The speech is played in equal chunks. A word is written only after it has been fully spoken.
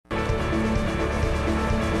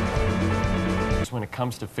it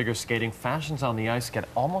comes to figure skating, fashions on the ice get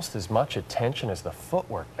almost as much attention as the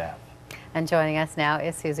footwork, Beth. And joining us now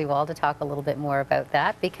is Susie Wall to talk a little bit more about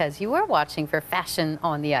that, because you were watching for fashion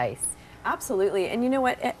on the ice. Absolutely. And you know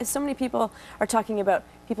what? So many people are talking about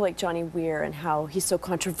people like Johnny Weir and how he's so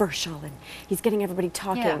controversial and he's getting everybody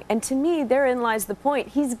talking. Yeah. And to me, therein lies the point.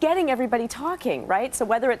 He's getting everybody talking, right? So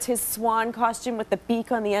whether it's his swan costume with the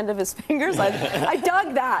beak on the end of his fingers, I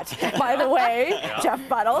dug that, by the way, yeah. Jeff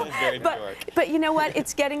Buttle. But you know what?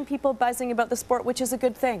 It's getting people buzzing about the sport, which is a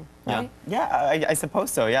good thing, right? Yeah, I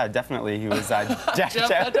suppose so. Yeah, definitely. He was Jeff,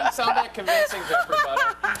 that doesn't sound that convincing, Jeffrey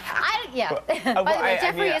Buttle. By the way,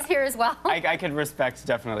 Jeffrey is here as well. I could respect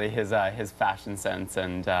definitely his fashion sense,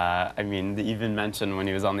 and I mean, they even mentioned when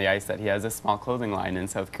he was on the ice that he has a small clothing line in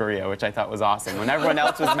South Korea, which I thought was awesome. When everyone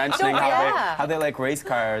else was mentioning how they like race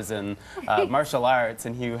cars and martial arts,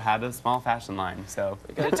 and he had a small fashion line. So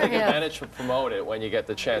you got to take advantage to promote it when you get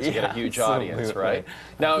the chance to get a huge audience, right?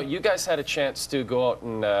 Now, you guys had a chance to go out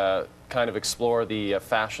and kind of explore the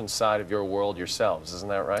fashion side of your world yourselves, isn't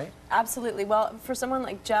that right? Absolutely. Well, for someone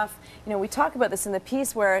like Jeff, you know, we talk about this in the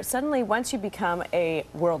piece where suddenly once you become a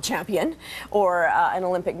world champion or an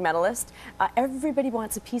Olympic medalist, everybody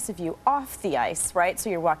wants a piece of you off the ice, right? So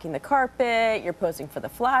you're walking the carpet, you're posing for the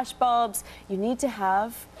flash bulbs. You need to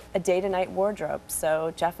have a day-to-night wardrobe.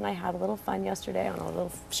 So Jeff and I had a little fun yesterday on a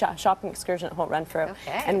little shopping excursion at Holt Renfrew,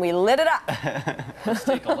 and we lit it up. Let's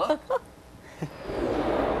take a look.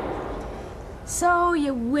 So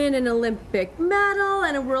you win an Olympic medal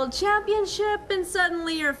and a world championship, and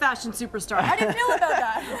suddenly you're a fashion superstar. How do you feel about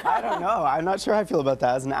that? I don't know. I'm not sure how I feel about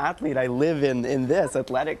that. As an athlete, I live in this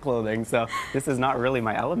athletic clothing, so this is not really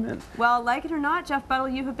my element. Well, like it or not, Jeff Buttle,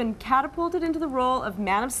 you have been catapulted into the role of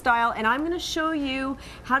man of style, and I'm going to show you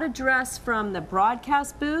how to dress from the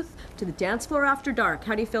broadcast booth to the dance floor after dark.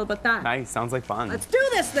 How do you feel about that? Nice. Sounds like fun. Let's do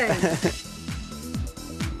this thing.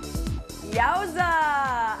 Yowza!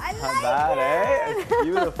 I like it! It's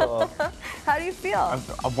beautiful. How do you feel?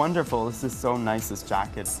 Wonderful. This is so nice, this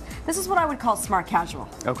jacket. This is what I would call smart casual.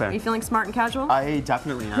 Okay. Are you feeling smart and casual? I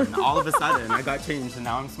definitely am. All of a sudden, I got changed and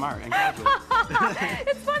now I'm smart and casual.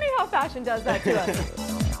 It's funny how fashion does that to us.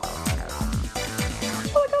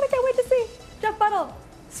 Oh my God, I can't wait to see Jeff Buttle.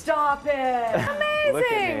 Stop it! Amazing!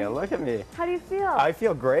 Look at me, look at me. How do you feel? I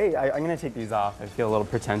feel great. I'm going to take these off. I feel a little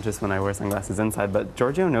pretentious when I wear sunglasses inside, but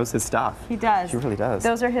Giorgio knows his stuff. He does. She really does.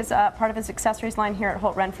 Those are his part of his accessories line here at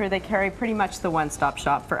Holt Renfrew. They carry pretty much the one-stop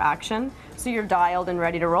shop for action. So you're dialed and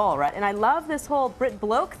ready to roll, right? And I love this whole Brit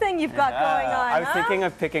bloke thing you've got going on. I was thinking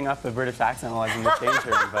of picking up the British accent while I was in the change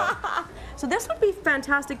room, but... So this would be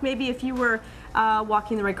fantastic maybe if you were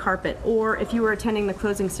walking the red carpet, or if you were attending the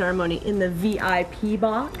closing ceremony in the VIP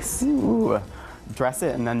box. Ooh, dress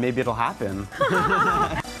it and then maybe it'll happen.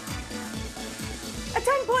 A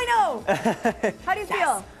 10.0! How do you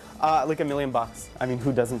feel? Like $1 million. I mean,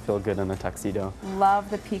 who doesn't feel good in a tuxedo? Love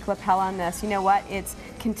the peak lapel on this. You know what? It's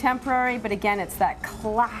contemporary, but again, it's that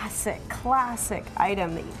classic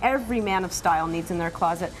item that every man of style needs in their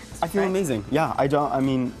closet. I feel amazing. Yeah, I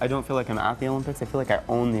don't feel like I'm at the Olympics. I feel like I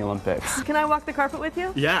own the Olympics. Can I walk the carpet with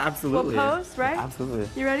you? Yeah, absolutely. We'll pose, right? Absolutely.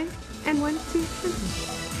 You ready? And 1, 2,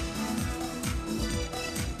 3.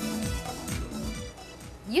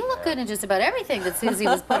 You look good in just about everything that Susie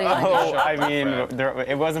was putting on. Oh, I mean,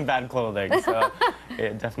 it wasn't bad clothing, so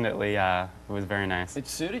it definitely it was very nice. It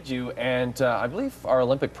suited you, and I believe our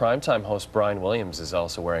Olympic primetime host, Brian Williams, is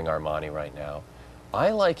also wearing Armani right now.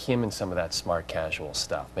 I like him in some of that smart casual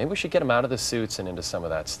stuff. Maybe we should get him out of the suits and into some of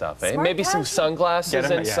that stuff, eh? Maybe some sunglasses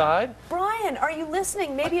inside. Yeah. Brian, are you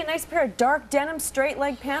listening? Maybe a nice pair of dark denim straight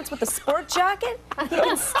leg pants with a sport jacket? He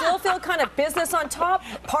can still feel kind of business on top,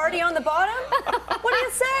 party on the bottom? What do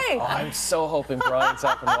you say? Oh, I'm so hoping Brian's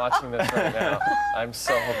up and watching this right now. I'm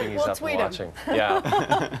so hoping he's up and watching. Yeah.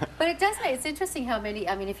 But it does make, it's interesting how many,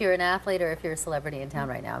 I mean, if you're an athlete or if you're a celebrity in town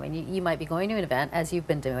right now, I mean, you might be going to an event, as you've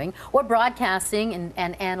been doing, or broadcasting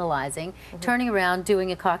and analyzing, turning around,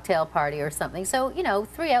 doing a cocktail party or something. So, you know,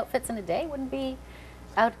 3 outfits in a day wouldn't be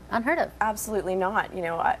unheard of. Absolutely not. You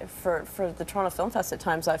know, for the Toronto Film Fest at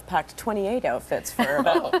times I've packed 28 outfits for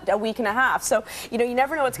about a week and a half. So, you know, you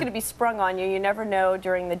never know what's going to be sprung on you. You never know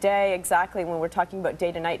during the day exactly when we're talking about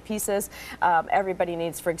day-to-night pieces. Everybody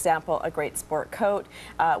needs, for example, a great sport coat.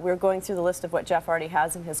 We're going through the list of what Jeff already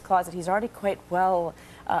has in his closet. He's already quite well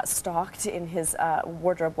stocked in his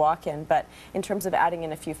wardrobe walk-in. But in terms of adding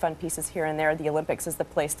in a few fun pieces here and there, the Olympics is the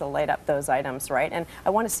place to light up those items, right? And I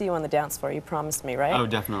want to see you on the dance floor. You promised me, right? Oh,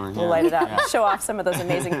 definitely. We'll light it up, show off some of those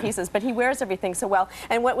amazing pieces. But he wears everything so well.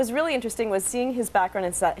 And what was really interesting was seeing his background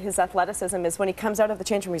and his athleticism is when he comes out of the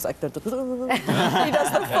change room, he's like, he does the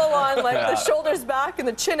full-on, like the shoulders back and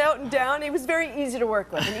the chin out and down. He was very easy to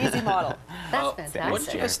work with, an easy model. That's fantastic. What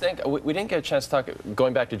did you guys think? We didn't get a chance to talk,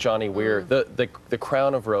 going back to Johnny Weir, the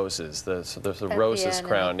crown of roses, the roses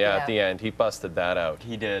crown, at the end, he busted that out.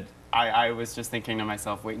 He did. I was just thinking to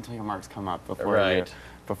myself, wait until your marks come up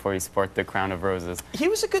before you sport the crown of roses. He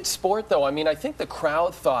was a good sport, though. I mean, I think the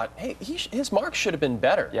crowd thought, hey, his marks should have been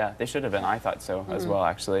better. Yeah, they should have been. I thought so as well,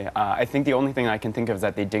 actually. I think the only thing I can think of is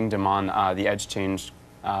that they dinged him on the edge change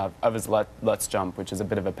of his let's jump, which is a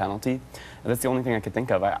bit of a penalty. That's the only thing I could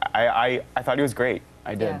think of. I thought he was great.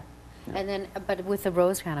 I did. Yeah. And then, but with the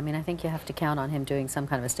rose crown, I mean, I think you have to count on him doing some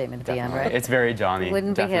kind of a statement at the end, right? It's very Johnny.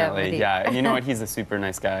 Wouldn't definitely. be him, would he? Yeah, and you know what? He's a super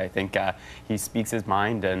nice guy. I think he speaks his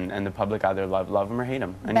mind, and the public either love him or hate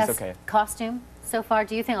him, and Best he's okay. costume so far?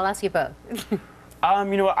 Do you think? I'll ask you both. You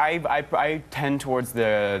know what? I tend towards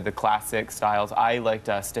the classic styles. I liked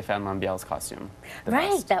Stéphane Lambiel's costume.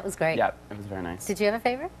 Right, that was great. Yeah, it was very nice. Did you have a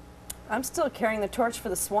favorite? I'm still carrying the torch for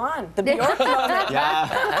the swan, the Bjork moment. Yeah.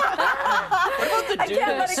 What about the dude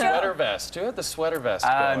in the sweater vest? Who had the sweater vest?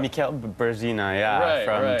 Mikhail Brzezinski,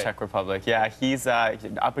 from Czech Republic. Yeah, he's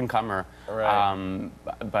up and comer. Right.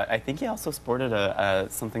 But I think he also sported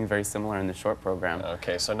something very similar in the short program.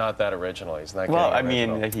 Okay, so not that original. He's not. Well, I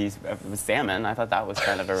original. mean, he's salmon. I thought that was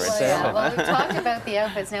kind of original. Well, we talked about the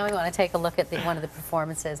outfits. Now we want to take a look at one of the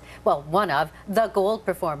performances. Well, one of the gold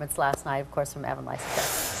performance last night, of course, from Evan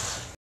Lysick.